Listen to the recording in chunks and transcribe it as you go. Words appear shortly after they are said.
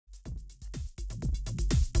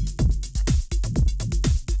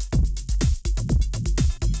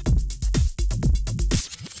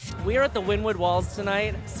We are at the Wynwood Walls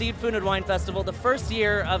tonight, Seed Food and Wine Festival, the first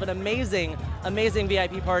year of an amazing, amazing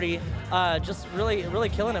VIP party, just really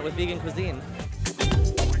killing it with vegan cuisine.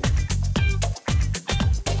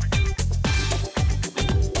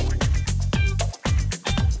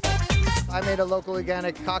 I made a local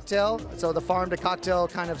organic cocktail, so the farm to cocktail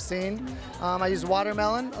kind of scene. I used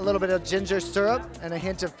watermelon, a little bit of ginger syrup, and a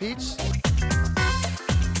hint of peach.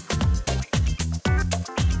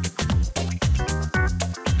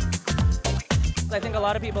 I think a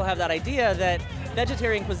lot of people have that idea that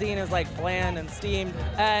vegetarian cuisine is like bland and steamed,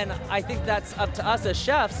 and I think that's up to us as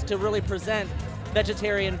chefs to really present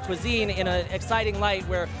vegetarian cuisine in an exciting light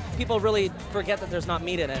where people really forget that there's not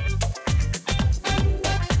meat in it.